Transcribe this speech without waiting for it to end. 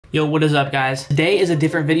Yo, what is up guys? Today is a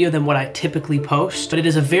different video than what I typically post, but it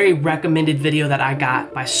is a very recommended video that I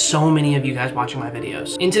got by so many of you guys watching my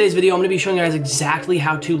videos. In today's video, I'm gonna be showing you guys exactly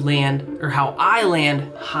how to land, or how I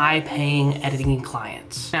land high-paying editing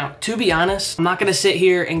clients. Now, to be honest, I'm not gonna sit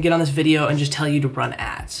here and get on this video and just tell you to run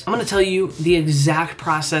ads. I'm gonna tell you the exact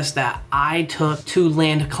process that I took to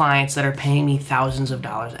land clients that are paying me thousands of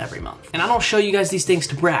dollars every month. And I don't show you guys these things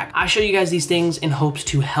to brag. I show you guys these things in hopes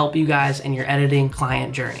to help you guys in your editing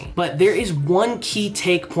client journey. But there is one key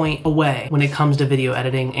take point away when it comes to video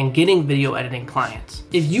editing and getting video editing clients.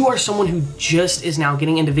 If you are someone who just is now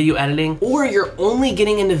getting into video editing, or you're only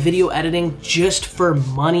getting into video editing just for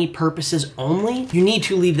money purposes only, you need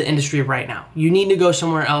to leave the industry right now. You need to go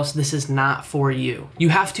somewhere else. This is not for you. You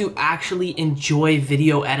have to actually enjoy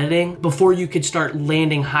video editing before you could start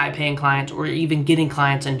landing high-paying clients or even getting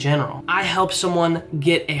clients in general. I helped someone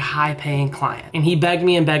get a high-paying client, and he begged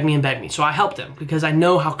me and begged me and begged me. So I helped him because I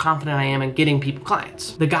know how confident I am in getting people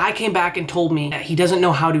clients. The guy came back and told me that he doesn't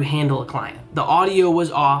know how to handle a client. The audio was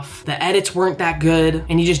off, the edits weren't that good,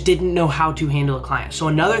 and he just didn't know how to handle a client. So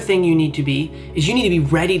another thing you need to be is you need to be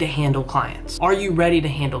ready to handle clients. Are you ready to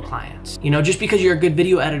handle clients? You know, just because you're a good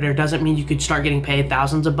video editor doesn't mean you could start getting paid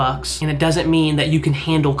thousands of bucks, and it doesn't mean that you can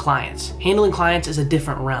handle clients. Handling clients is a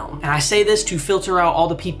different realm. And I say this to filter out all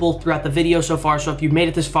the people throughout the video so far. So if you've made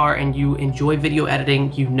it this far and you enjoy video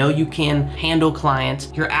editing, you know you can handle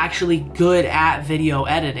clients, you're actually good at video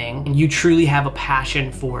editing, and you truly have a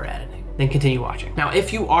passion for editing, then continue watching. Now,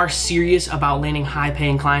 if you are serious about landing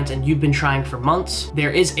high-paying clients and you've been trying for months,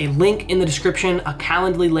 there is a link in the description, a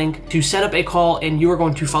Calendly link, to set up a call, and you are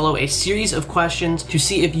going to follow a series of questions to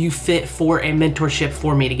see if you fit for a mentorship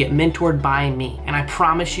for me, to get mentored by me. And I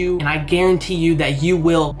promise you, and I guarantee you that you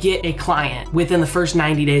will get a client within the first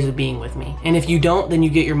 90 days of being with me. And if you don't, then you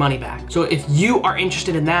get your money back. So if you are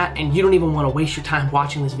interested in that and you don't even want to waste your time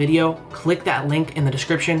watching this video, click that link in the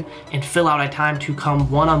description and fill out a time to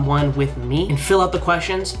come one-on-one with me and fill out the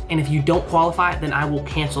questions. And if you don't qualify, then I will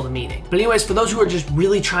cancel the meeting. But anyways, for those who are just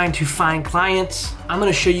really trying to find clients, I'm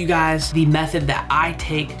gonna show you guys the method that I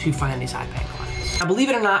take to find these high-paying clients. Now, believe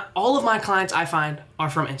it or not, all of my clients I find are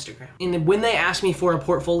from Instagram. And when they ask me for a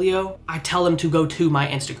portfolio, I tell them to go to my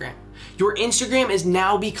Instagram. Your Instagram is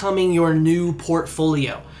now becoming your new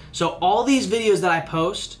portfolio. So all these videos that I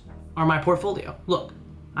post are my portfolio. Look,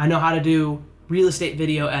 I know how to do real estate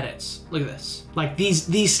video edits. Look at this. Like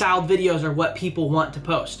these styled videos are what people want to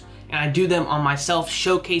post. And I do them on myself,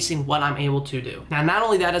 showcasing what I'm able to do. Now, not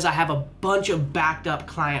only that, is I have a bunch of backed up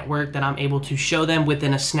client work that I'm able to show them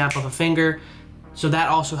within a snap of a finger. So that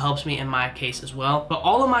also helps me in my case as well. But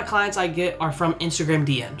all of my clients I get are from Instagram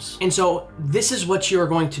DMs. And so this is what you are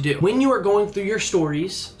going to do. When you are going through your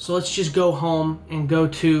stories, so let's just go home and go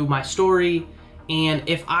to my story. And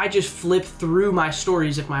if I just flip through my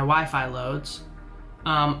stories, if my Wi-Fi loads,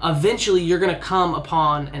 eventually you're gonna come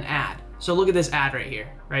upon an ad. So look at this ad right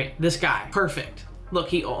here, right? This guy, perfect.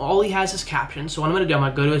 Look, all he has is captions. So what I'm gonna do, I'm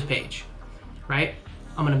gonna go to his page, right?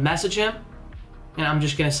 I'm gonna message him, and I'm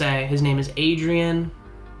just gonna say his name is Adrian.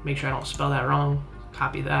 Make sure I don't spell that wrong.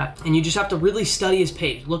 Copy that. And you just have to really study his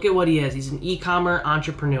page. Look at what he is. He's an e-commerce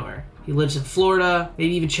entrepreneur. He lives in Florida.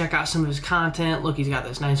 Maybe even check out some of his content. Look, he's got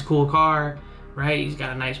this nice, cool car, right? He's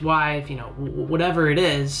got a nice wife, you know, whatever it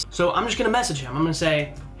is. So I'm just gonna message him. I'm gonna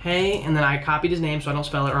say, hey, and then I copied his name so I don't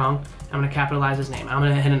spell it wrong. I'm gonna capitalize his name. I'm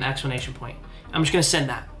gonna hit an exclamation point. I'm just gonna send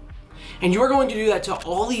that. And you're going to do that to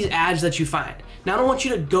all these ads that you find. Now, I don't want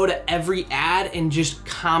you to go to every ad and just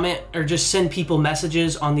comment or just send people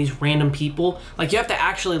messages on these random people. Like, you have to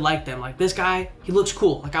actually like them. Like, this guy, he looks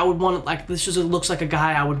cool. Like, I would want, like, this just looks like a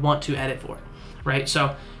guy I would want to edit for, right?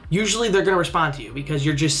 So usually they're gonna respond to you because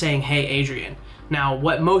you're just saying, hey, Adrian. Now,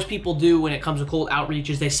 what most people do when it comes to cold outreach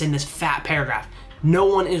is they send this fat paragraph. No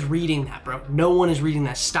one is reading that, bro. No one is reading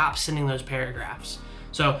that. Stop sending those paragraphs.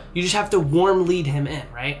 So you just have to warm lead him in,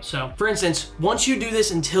 right? So for instance, once you do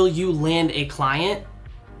this until you land a client,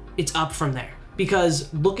 it's up from there.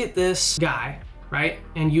 Because look at this guy, right?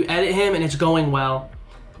 And you edit him and it's going well.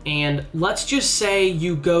 And let's just say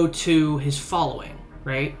you go to his following,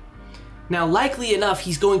 right? Now, likely enough,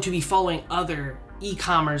 he's going to be following other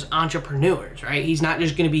e-commerce entrepreneurs, right? He's not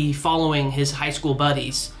just gonna be following his high school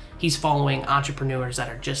buddies. He's following entrepreneurs that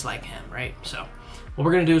are just like him, right? So what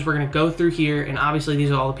we're gonna do is we're gonna go through here, and obviously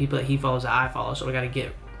these are all the people that he follows that I follow, so we gotta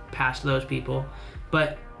get past those people.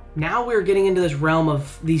 But now we're getting into this realm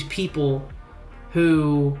of these people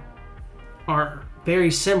who are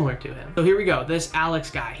very similar to him. So here we go, this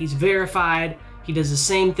Alex guy, he's verified, he does the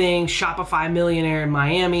same thing, Shopify millionaire in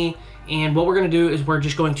Miami, and what we're gonna do is we're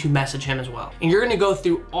just going to message him as well. And you're gonna go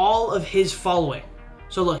through all of his following.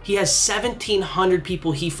 So look, he has 1,700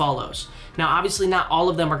 people he follows. Now, obviously not all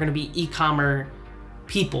of them are gonna be e-commerce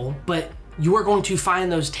people, but you are going to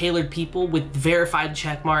find those tailored people with verified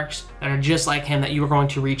check marks that are just like him that you are going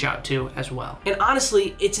to reach out to as well. And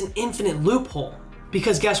honestly, it's an infinite loophole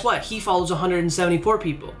because guess what? He follows 174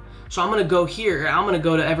 people. So I'm gonna go here, I'm gonna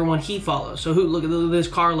go to everyone he follows. So look at this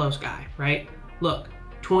Carlos guy, right? Look,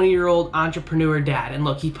 20-year-old entrepreneur dad, and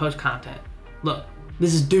look, he posts content. Look,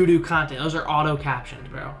 this is doo-doo content. Those are auto captions,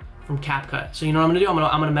 bro, from CapCut. So you know what I'm gonna do?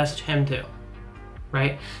 I'm gonna message him too,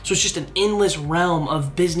 right? So it's just an endless realm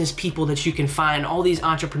of business people that you can find, all these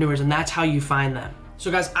entrepreneurs, and that's how you find them. So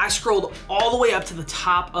guys, I scrolled all the way up to the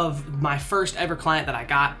top of my first ever client that I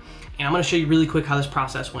got, and I'm gonna show you really quick how this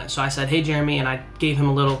process went. So I said, hey, Jeremy, and I gave him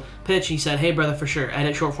a little pitch. He said, hey, brother, for sure,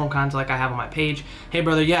 edit short form content like I have on my page. Hey,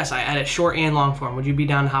 brother, yes, I edit short and long form. Would you be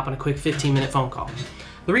down to hop on a quick 15-minute phone call?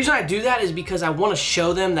 The reason I do that is because I wanna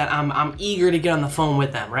show them that I'm eager to get on the phone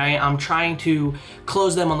with them, right? I'm trying to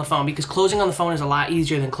close them on the phone because closing on the phone is a lot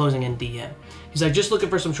easier than closing in DM. He's like, just looking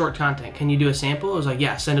for some short content. Can you do a sample? I was like,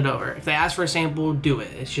 yeah, send it over. If they ask for a sample, do it.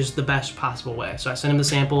 It's just the best possible way. So I sent him the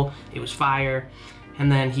sample, it was fire.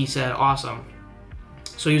 And then he said, awesome.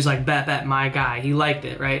 So he was like, bet, my guy. He liked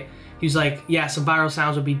it, right? He was like, yeah, some viral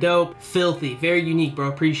sounds would be dope. Filthy, very unique, bro,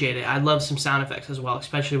 appreciate it. I'd love some sound effects as well,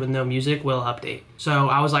 especially with no music, will update. So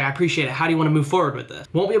I was like, I appreciate it. How do you want to move forward with this?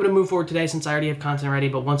 Won't be able to move forward today since I already have content ready,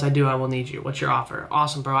 but once I do, I will need you. What's your offer?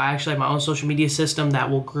 Awesome, bro. I actually have my own social media system that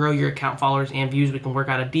will grow your account followers and views. We can work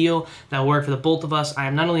out a deal that will work for the both of us. I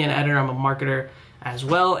am not only an editor, I'm a marketer as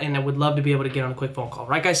well, and I would love to be able to get on a quick phone call.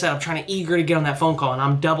 Like I said, I'm eager to get on that phone call, and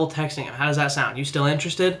I'm double texting him. How does that sound? You still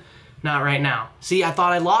interested? Not right now. See, I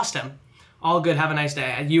thought I lost him. All good, have a nice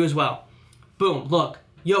day. You as well. Boom, look.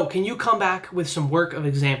 Yo, can you come back with some work of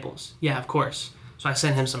examples? Yeah, of course. So I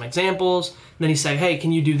sent him some examples, and then he said, hey,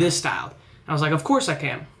 can you do this style? I was like, of course I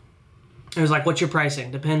can. It was like, what's your pricing?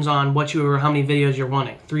 Depends on what you or how many videos you're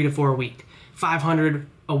wanting. 3 to 4 a week. $500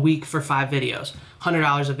 a week for 5 videos.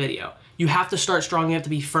 $100 a video. You have to start strong, you have to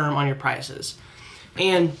be firm on your prices.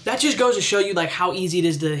 And that just goes to show you like how easy it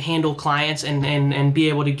is to handle clients and be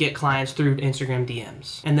able to get clients through Instagram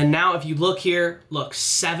DMs. And then now if you look here, look,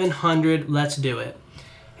 700, let's do it.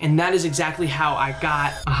 And that is exactly how I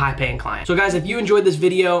got a high-paying client. So guys, if you enjoyed this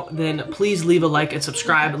video, then please leave a like and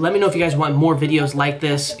subscribe. Let me know if you guys want more videos like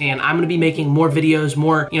this, and I'm gonna be making more videos,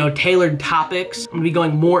 more tailored topics. I'm gonna be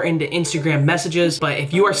going more into Instagram messages, but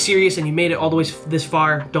if you are serious and you made it all the way this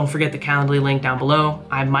far, don't forget the Calendly link down below.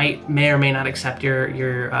 I may or may not accept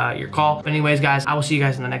your call. But anyways, guys, I will see you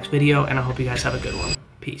guys in the next video, and I hope you guys have a good one.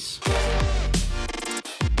 Peace.